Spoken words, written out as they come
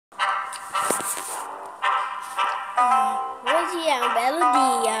dia é um belo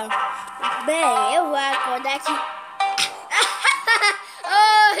dia. Bem, eu vou acordar aqui.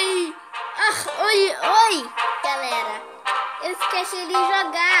 Oi! Oi, galera. Eu esqueci de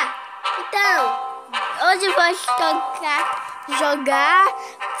jogar. Então, hoje eu vou jogar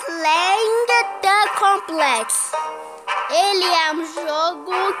Playing the Complex. Ele é um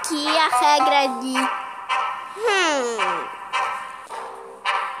jogo que a regra de...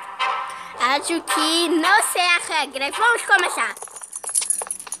 Acho que não sei a regra. Vamos começar.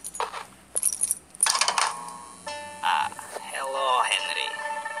 Hello, Henry.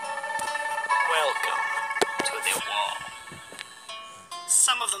 Welcome to the wall.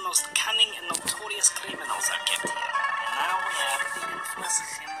 Some of the most cunning and notorious criminals are kept here. And now we have the infamous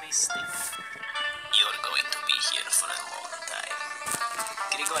Henry Stick. You're going to be here for a long time.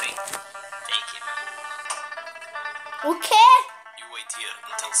 Grigori, take him. O quê? You wait here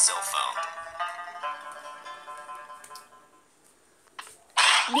until so found.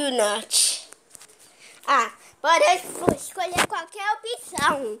 Do not. Pode escolher qualquer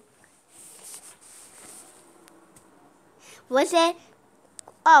opção. Você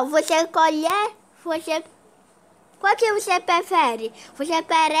escolher. Qual que você prefere? Você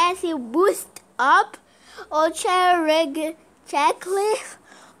parece o Boost Up, ou Checklist,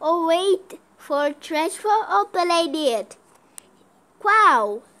 ou Wait for Transfer, ou Play It?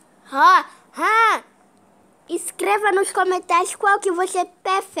 Qual? Escreva nos comentários qual que você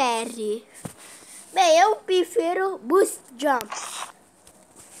prefere. Bem, eu prefiro Boost Jump.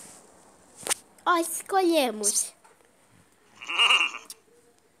 Escolhemos.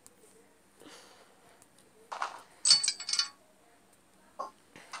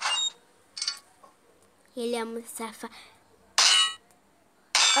 Ele é um safado.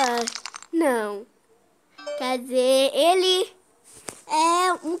 Não. Quer dizer, ele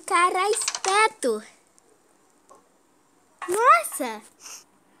é um cara esperto. Nossa!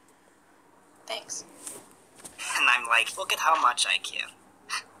 Thanks. And I'm like, look at how much I care.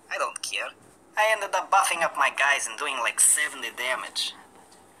 I don't care. I ended up buffing up my guys and doing like 70 damage.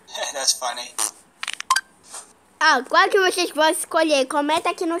 That's funny. Qual que vocês vão escolher? Comenta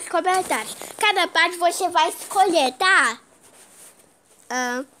aqui nos comentários. Cada parte você vai escolher, tá?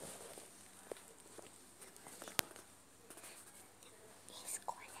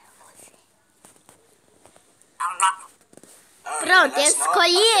 Escolha você. Pronto, eu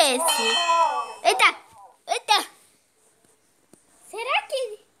escolhi esse. Eita! Será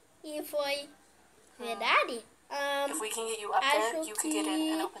que foi verdade? If we can get you up there, you could get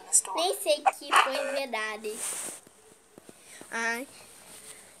in and open this door. Nem sei que foi verdade.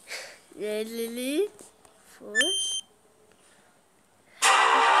 Ele foi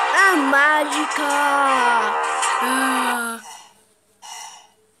a mágica.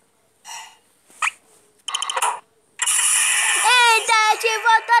 Eita,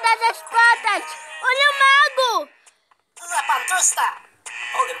 ativou todas as portas. Olha o mago. Zapantusta!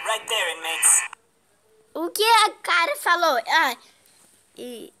 Hold it right there, inmates. O que a cara falou?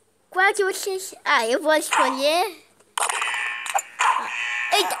 E qual que vocês... eu vou escolher...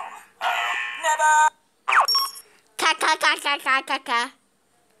 Eita! KKKKKK.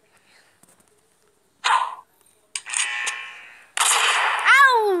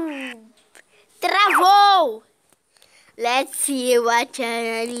 Au! Travou! Let's see what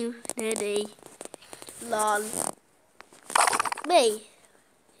I'm today. LOL. Bem...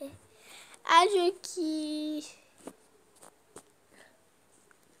 Acho que...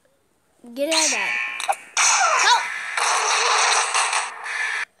 Granada.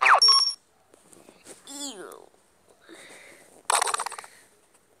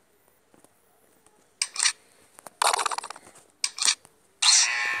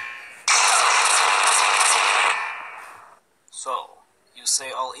 So, you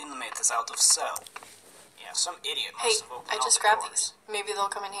say all inmate is out of cell? Yeah, some idiot Hey, must have opened I all just the grabbed doors. these. Maybe they'll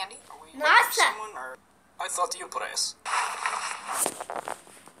come in handy. Nossa! Someone, or I thought you press.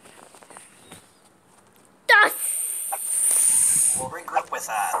 We'll regroup with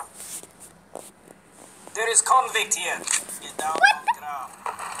that. There is convict here. Get down on the ground.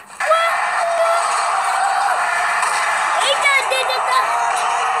 Eita!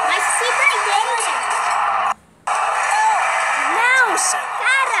 Mas se perdeu. Não!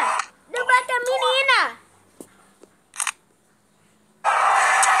 Cara! Não bata a menina!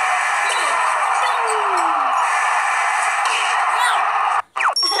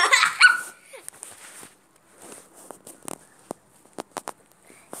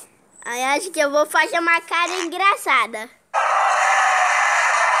 Aí acho que eu vou fazer uma cara engraçada. What,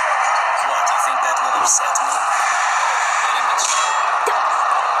 you think that will upset me? Very much.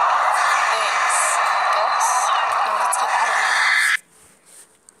 Thanks. Guess. Now let's get out of here.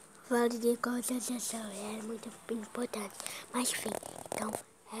 de concentração é muito importante. Mas enfim, então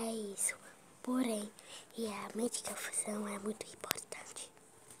é isso. Porém, e a medicação é muito importante.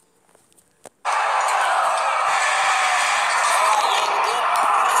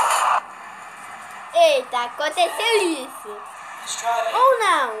 Eita, aconteceu isso. Ou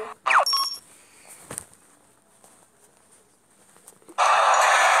não?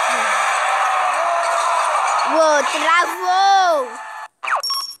 Uou, travou.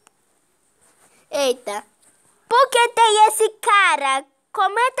 Eita. Por que tem esse cara?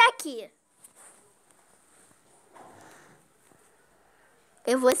 Comenta aqui.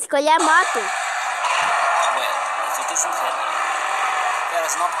 Eu vou escolher a moto. Well, if it isn't Henry, there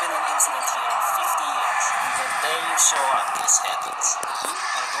has not been an incident here in 50 years. And the day you show up, this happens. You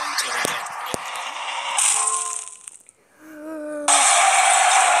are going to regret everything.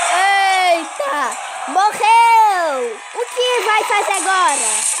 Eita! Morreu! O que vai fazer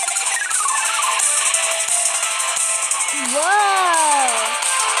agora? Uou!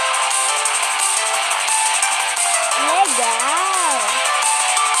 Legal!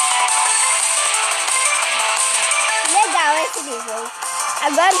 Legal esse nível.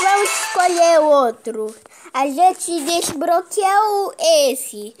 Agora vamos escolher o outro. A gente desbloqueou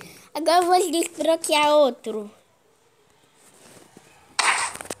esse. Agora vamos desbloquear outro.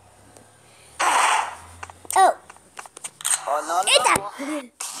 Oh. Oh, no, Eita!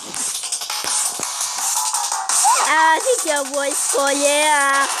 Assim que eu vou escolher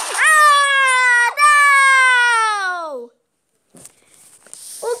a... não!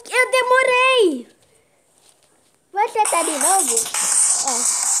 Eu demorei! Vai tentar de novo?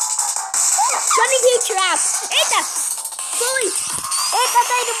 Sonic Trap! Eita! Fui! Eita,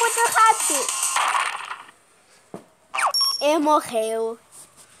 tá indo muito rápido! Ele morreu.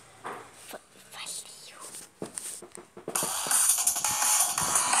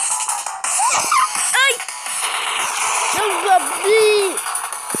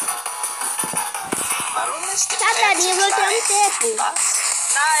 Catarina, eu tenho um tempo.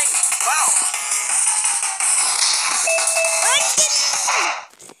 Nine! Wow!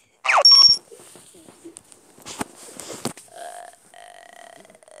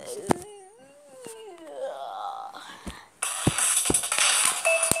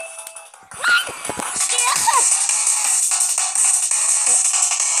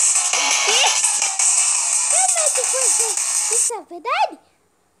 Isso é verdade?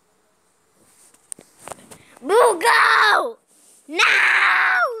 Bugou!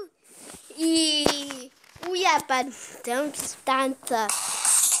 Não! E a aparição distância.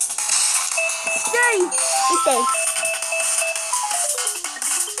 Sim! E tem.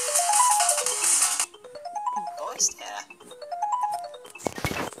 Boys there.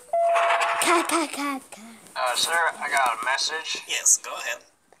 Sir, I got a message. Yes, go ahead.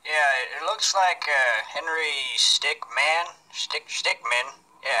 Yeah, it looks like Henry Stickman.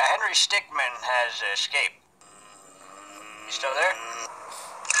 Yeah, Henry Stickman has escaped. You still there?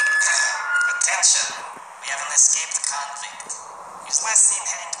 Attention! We have an escaped convict. He's last seen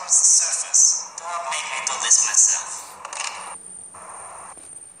heading towards the surface. Don't make me do this myself.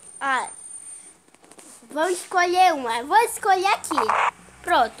 Vamos escolher uma. Vou escolher aqui.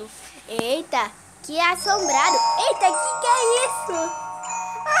 Pronto. Eita, que assombrado. Eita, que é isso?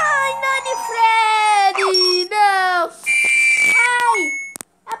 Ai, Nani Freddy, não. Ai,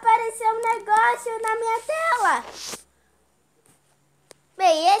 apareceu um negócio na minha tela.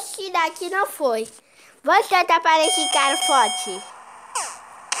 Bem, esse daqui não foi. Vou tentar para esse cara forte.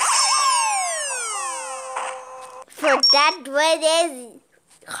 For that one is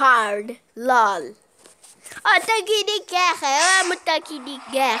hard. LOL. Ó, tanque de guerra. Eu amo tanque de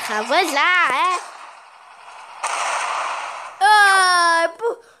guerra. Vamos lá, é?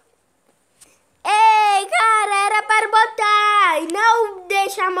 Ei, cara, era para botar. Não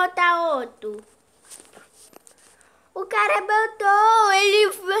deixa botar outro. O cara botou.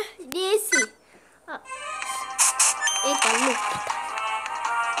 Ele disse. Eita, luta.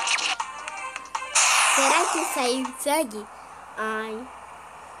 Será que saiu sangue? Ai.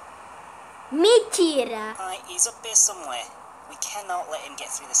 Mentira! He's up there somewhere. We cannot let him get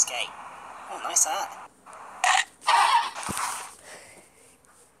through this gate. Oh, nice art.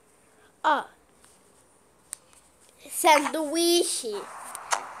 Ó. Sanduíche.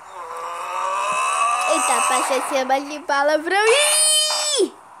 Eita, passei cima de palavrão.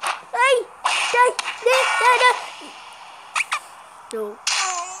 Ih! Ai! Não.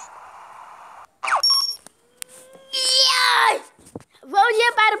 Vamos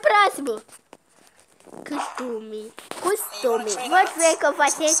ir para o próximo. Costume. Vou ver que eu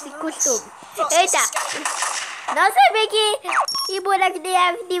faço esse costume. Eita. Não sabia que E buraco de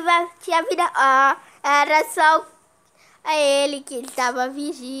neve tinha vida. Ó, era só ele que estava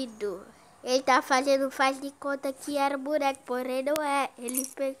vigindo. Ele tá faz de conta que era boneco, porém não é. Ele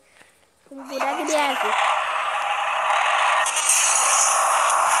fez um boneco de neve.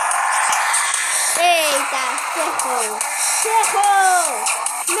 Eita, ferrou! Ferrou!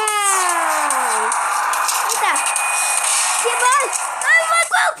 Não! Eita! Que bom! Ai, vai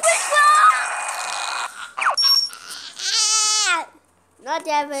com não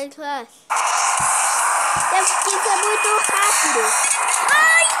tem vez mais. Temos que ser muito rápido.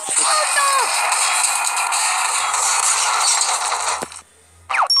 Ai, faltou!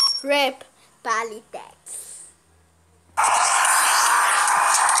 Rip Palitex.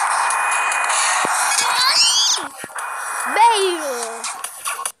 Veio!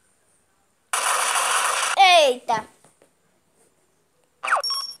 Eita!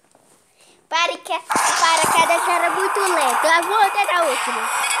 Paraquedas era muito lento. Eu vou tentar a última.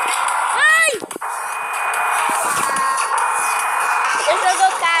 Ai! Eu jogou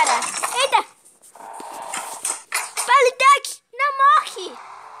o cara. Eita! Palitex, não morre!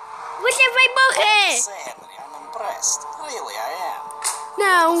 Você vai morrer!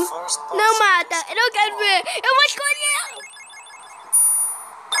 Não, não mata. Eu não quero ver. Eu vou escolher.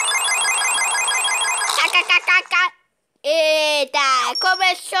 KKKKK. Eita,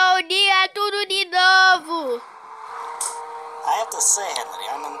 começou o dia tudo de novo. I have to say, Henry,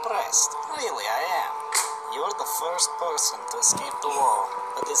 I'm impressed. Really, I am. You're the first person to escape the wall,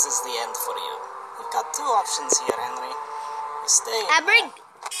 but this is the end for you. You've got two options here, Henry. You stay.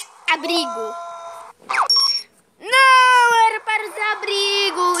 Abrigo. Não, era para usar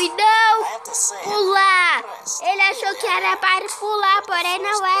abrigo e não pular. Ele achou que era para pular, porém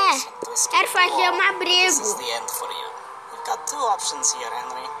não é. Era fazer um abrigo.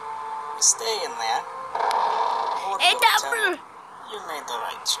 Eita,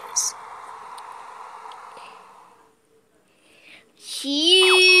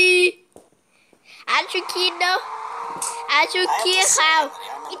 acho que não. Acho que errou.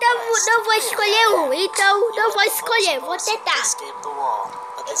 Então não vou escolher um. Então não vou escolher. Vou tentar. Eu vou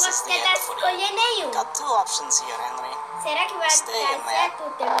tentar escolher nenhum. Será que vai dar certo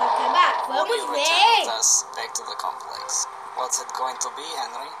o tempo acabar? Vamos ver. What's it going to be,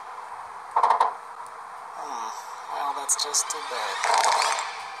 Henry? Well, that's just too bad.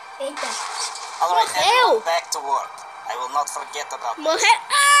 Eita. All right, Morreu. everyone, back to work. I will not forget about this. Morreu.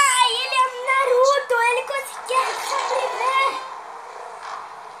 Ai, ele é um Naruto. Ele conseguiu sobreviver.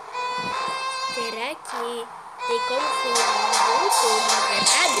 Será que tem como ser um Naruto na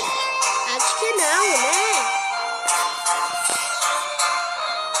verdade? Acho que não, né?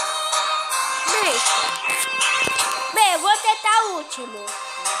 Bem, eu vou tentar o último.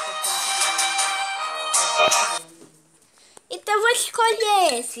 Então eu vou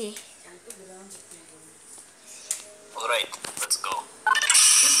escolher esse. Alright, let's go.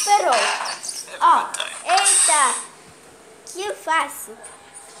 Esperou. Ó, eita. Que fácil.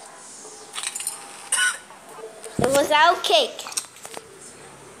 Eu vou usar o cake.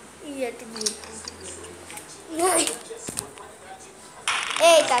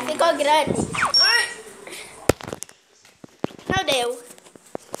 Eita, ficou grande. Não deu.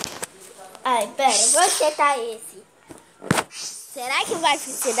 Ai, pera, vou acertar esse. Será que vai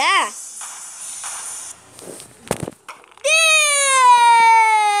funcionar? Deu!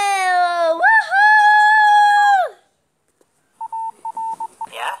 Uhul!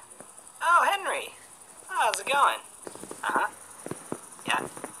 Yeah? Oh, Henry. Oh, how's it going? Uh-huh. Yeah.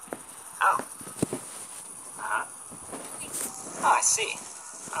 Oh. Uh-huh. Oh, I see.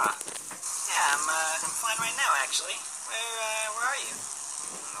 Yeah, I'm fine right now, actually. Where are you?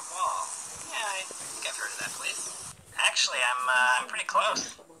 On the wall. Yeah, I think I've heard of that place. Actually, I'm pretty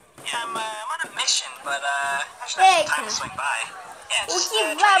close. Yeah, I'm on a mission, but I should have some time to swing by. Yeah, O just que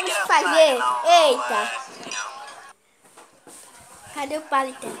try to vamos get fazer? outside and I'll, Eita. you know. Cadê o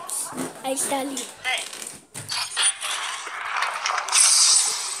palitex? Aí está ali. Hey.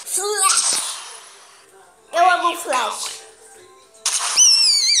 Flash! Eu amo Flash.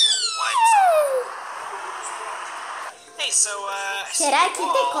 Hey, so, Será que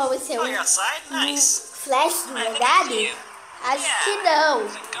tem como ser oh, you're outside? Nice. Flash de verdade? Acho que não.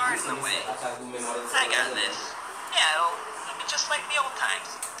 There's a guard in the way. I got this. Yeah, it'll be just like the old times.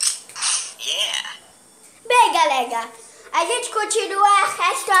 Yeah. Bem, galera, a gente continua o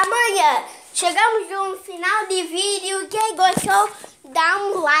resto amanhã. Chegamos no final de vídeo. Quem gostou, dá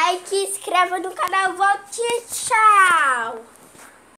um like, inscreva no canal. Volte, tchau.